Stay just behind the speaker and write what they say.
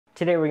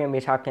Today we're going to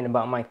be talking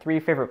about my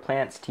 3 favorite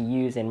plants to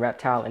use in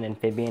reptile and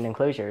amphibian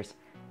enclosures.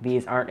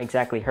 These aren't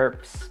exactly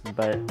herps,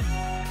 but...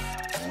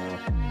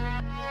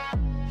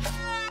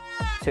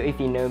 So if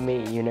you know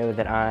me, you know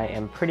that I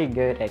am pretty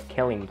good at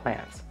killing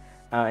plants.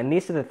 And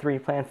these are the 3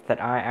 plants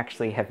that I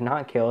actually have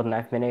not killed and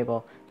I've been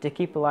able to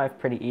keep alive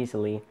pretty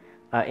easily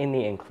in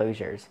the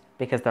enclosures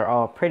because they're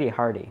all pretty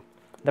hardy.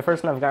 The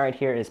first one I've got right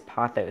here is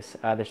pothos.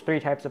 There's 3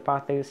 types of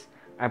pothos.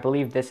 I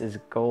believe this is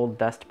gold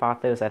dust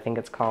pothos, I think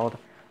it's called.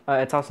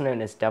 It's also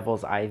known as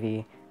devil's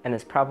ivy, and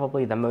it's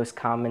probably the most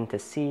common to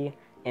see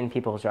in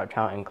people's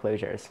reptile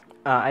enclosures.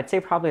 I'd say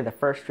probably the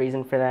first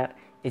reason for that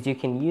is you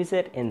can use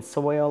it in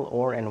soil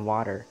or in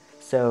water.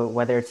 So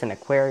whether it's an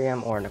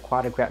aquarium or an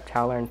aquatic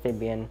reptile or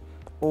amphibian,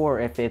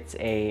 or if it's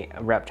a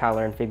reptile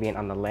or amphibian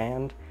on the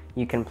land,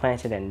 you can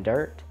plant it in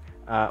dirt,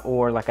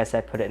 or like I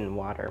said, put it in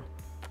water.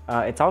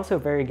 It's also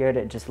very good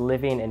at just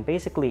living in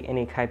basically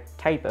any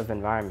type of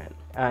environment.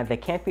 They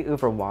can't be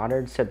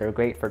overwatered, so they're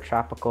great for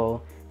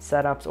tropical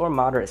setups or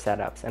moderate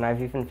setups, and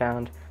I've even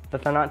found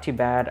that they're not too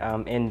bad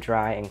in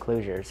dry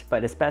enclosures,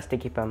 but it's best to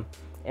keep them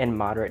in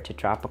moderate to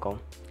tropical.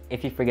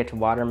 If you forget to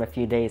water them a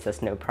few days,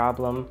 that's no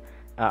problem.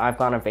 I've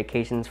gone on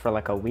vacations for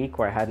like a week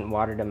where I hadn't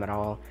watered them at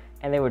all,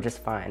 and they were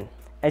just fine.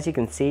 As you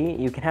can see,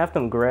 you can have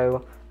them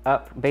grow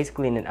up,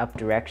 basically in an up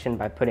direction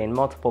by putting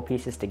multiple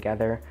pieces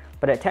together,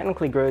 but it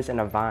technically grows in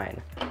a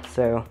vine.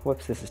 So,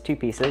 whoops, this is 2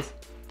 pieces.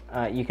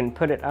 You can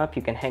put it up,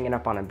 you can hang it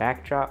up on a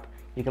backdrop,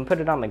 you can put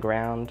it on the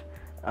ground,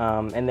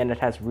 and then it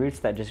has roots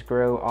that just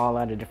grow all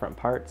out of different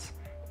parts,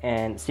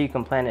 and so you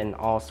can plant it in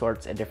all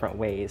sorts of different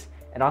ways.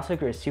 It also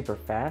grows super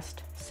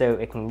fast, so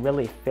it can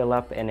really fill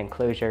up an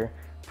enclosure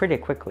pretty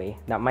quickly.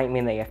 That might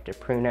mean that you have to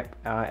prune it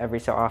every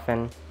so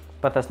often,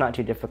 but that's not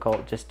too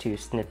difficult, just to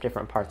snip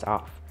different parts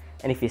off.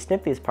 And if you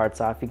snip these parts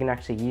off, you can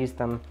actually use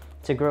them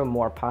to grow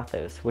more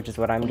pothos, which is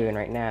what I'm doing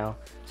right now,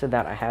 so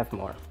that I have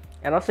more.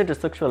 It also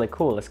just looks really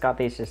cool. It's got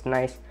these just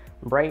nice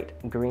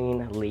bright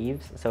green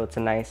leaves, so it's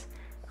a nice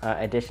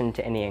addition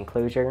to any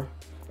enclosure.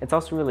 It's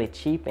also really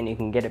cheap and you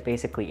can get it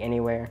basically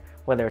anywhere,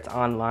 whether it's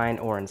online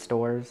or in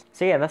stores.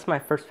 So yeah, that's my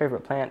first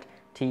favorite plant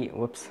to,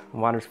 whoops,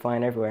 water's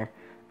flying everywhere,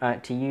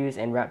 to use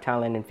in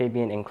reptile and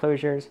amphibian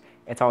enclosures.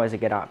 It's always a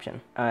good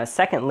option.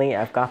 Secondly,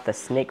 I've got the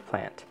snake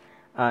plant.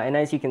 And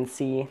as you can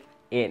see,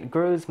 it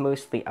grows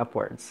mostly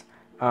upwards.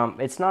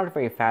 It's not a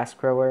very fast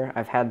grower.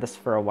 I've had this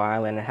for a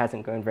while and it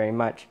hasn't grown very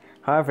much.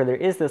 However, there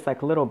is this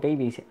like little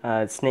baby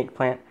snake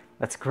plant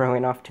that's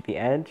growing off to the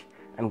edge.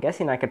 I'm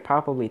guessing I could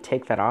probably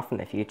take that off in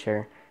the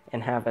future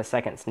and have a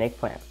second snake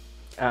plant.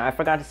 I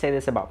forgot to say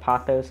this about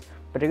pothos,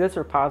 but it goes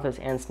for pothos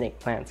and snake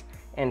plants.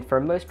 And for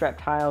most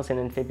reptiles and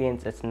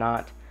amphibians, it's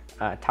not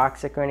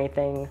toxic or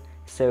anything,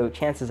 so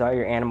chances are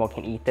your animal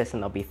can eat this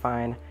and they'll be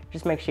fine.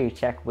 Just make sure you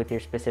check with your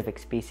specific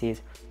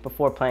species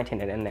before planting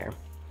it in there.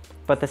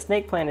 But the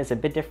snake plant is a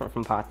bit different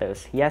from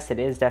pothos. Yes, it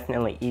is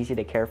definitely easy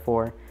to care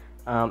for.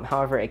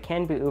 However, it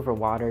can be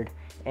overwatered,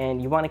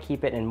 and you want to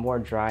keep it in more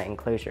dry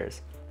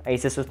enclosures. I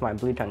use this with my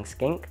blue-tongued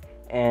skink,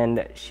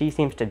 and she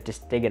seems to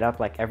just dig it up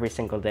like every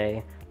single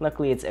day.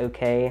 Luckily, it's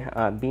okay.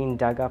 Being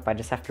dug up, I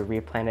just have to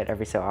replant it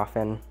every so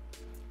often.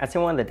 I'd say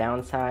one of the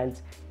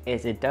downsides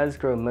is it does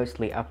grow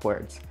mostly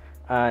upwards.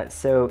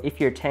 So if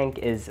your tank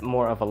is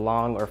more of a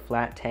long or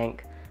flat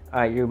tank,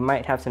 you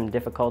might have some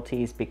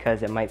difficulties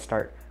because it might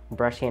start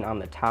brushing on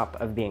the top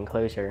of the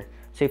enclosure.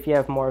 So if you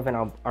have more of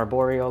an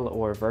arboreal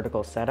or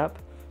vertical setup,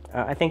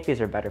 I think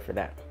these are better for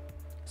that.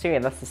 So yeah,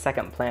 that's the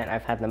second plant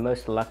I've had the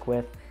most luck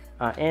with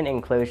in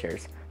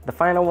enclosures. The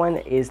final one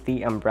is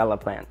the umbrella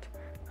plant.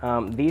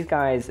 These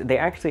guys, they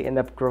actually end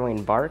up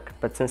growing bark,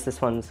 but since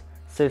this one's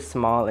so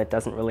small, it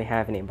doesn't really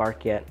have any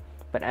bark yet.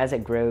 But as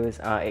it grows,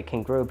 it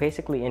can grow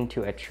basically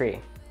into a tree.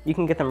 You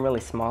can get them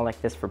really small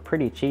like this for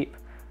pretty cheap,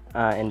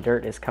 and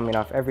dirt is coming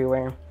off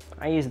everywhere.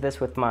 I use this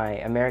with my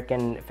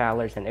American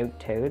fowlers and oak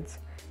toads,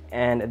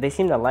 and they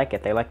seem to like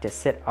it. They like to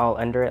sit all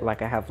under it,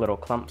 like I have little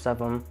clumps of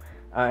them,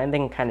 and they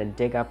can kind of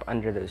dig up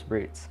under those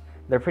roots.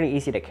 They're pretty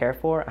easy to care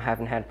for. I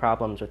haven't had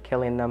problems with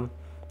killing them.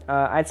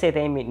 I'd say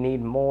they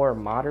need more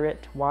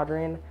moderate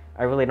watering.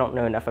 I really don't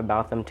know enough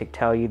about them to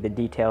tell you the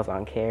details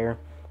on care,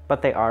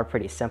 but they are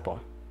pretty simple.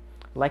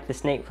 Like the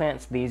snake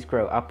plants, these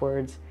grow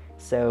upwards,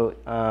 so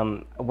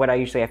what I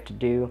usually have to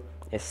do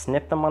is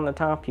snip them on the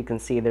top. You can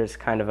see there's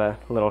kind of a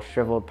little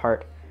shriveled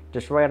part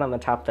just right on the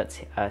top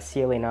that's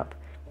sealing up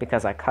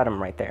because I cut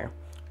them right there.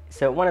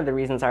 So one of the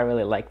reasons I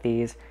really like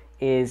these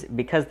is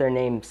because their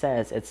name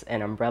says it's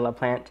an umbrella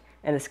plant,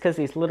 and it's because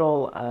these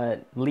little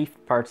leaf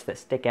parts that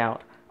stick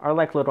out are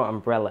like little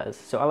umbrellas.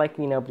 So I like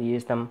being able to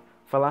use them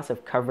for lots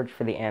of coverage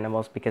for the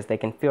animals because they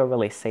can feel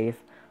really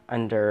safe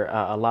under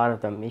a lot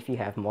of them if you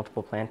have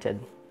multiple planted.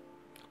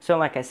 So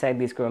like I said,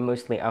 these grow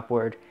mostly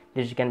upward.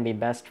 These are going to be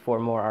best for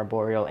more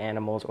arboreal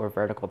animals or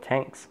vertical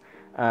tanks,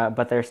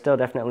 but they're still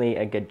definitely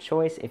a good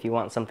choice if you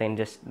want something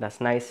just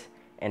that's nice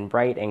and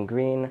bright and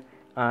green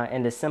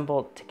and is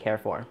simple to care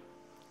for.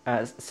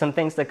 Some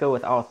things that go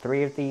with all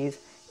 3 of these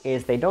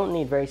is they don't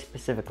need very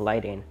specific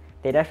lighting.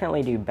 They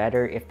definitely do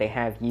better if they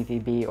have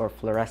UVB or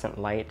fluorescent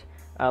light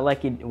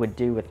like you would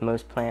do with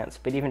most plants,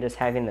 but even just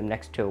having them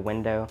next to a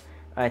window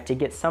to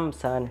get some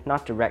sun,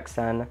 not direct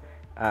sun,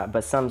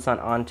 but some sun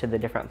onto the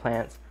different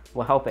plants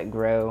will help it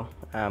grow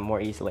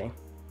more easily.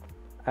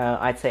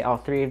 I'd say all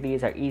three of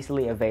these are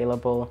easily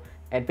available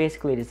at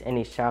basically just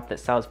any shop that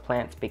sells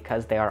plants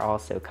because they are all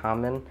so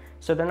common.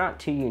 So they're not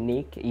too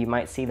unique. You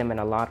might see them in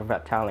a lot of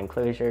reptile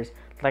enclosures,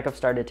 like I've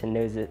started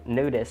to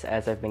notice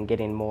as I've been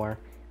getting more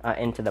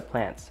into the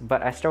plants.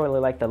 But I still really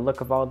like the look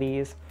of all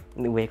these.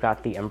 We've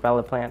got the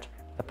umbrella plant,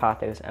 the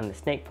pothos, and the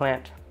snake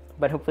plant.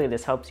 But hopefully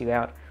this helps you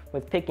out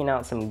with picking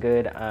out some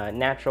good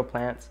natural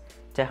plants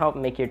to help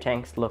make your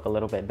tanks look a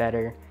little bit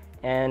better,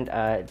 and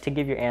to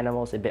give your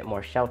animals a bit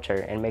more shelter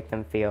and make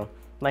them feel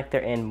like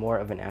they're in more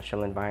of a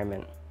natural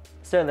environment.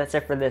 So that's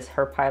it for this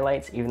herp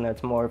highlights, even though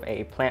it's more of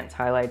a plants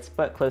highlights,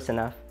 but close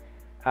enough.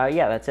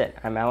 Yeah, that's it.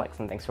 I'm Alex,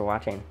 and thanks for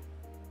watching.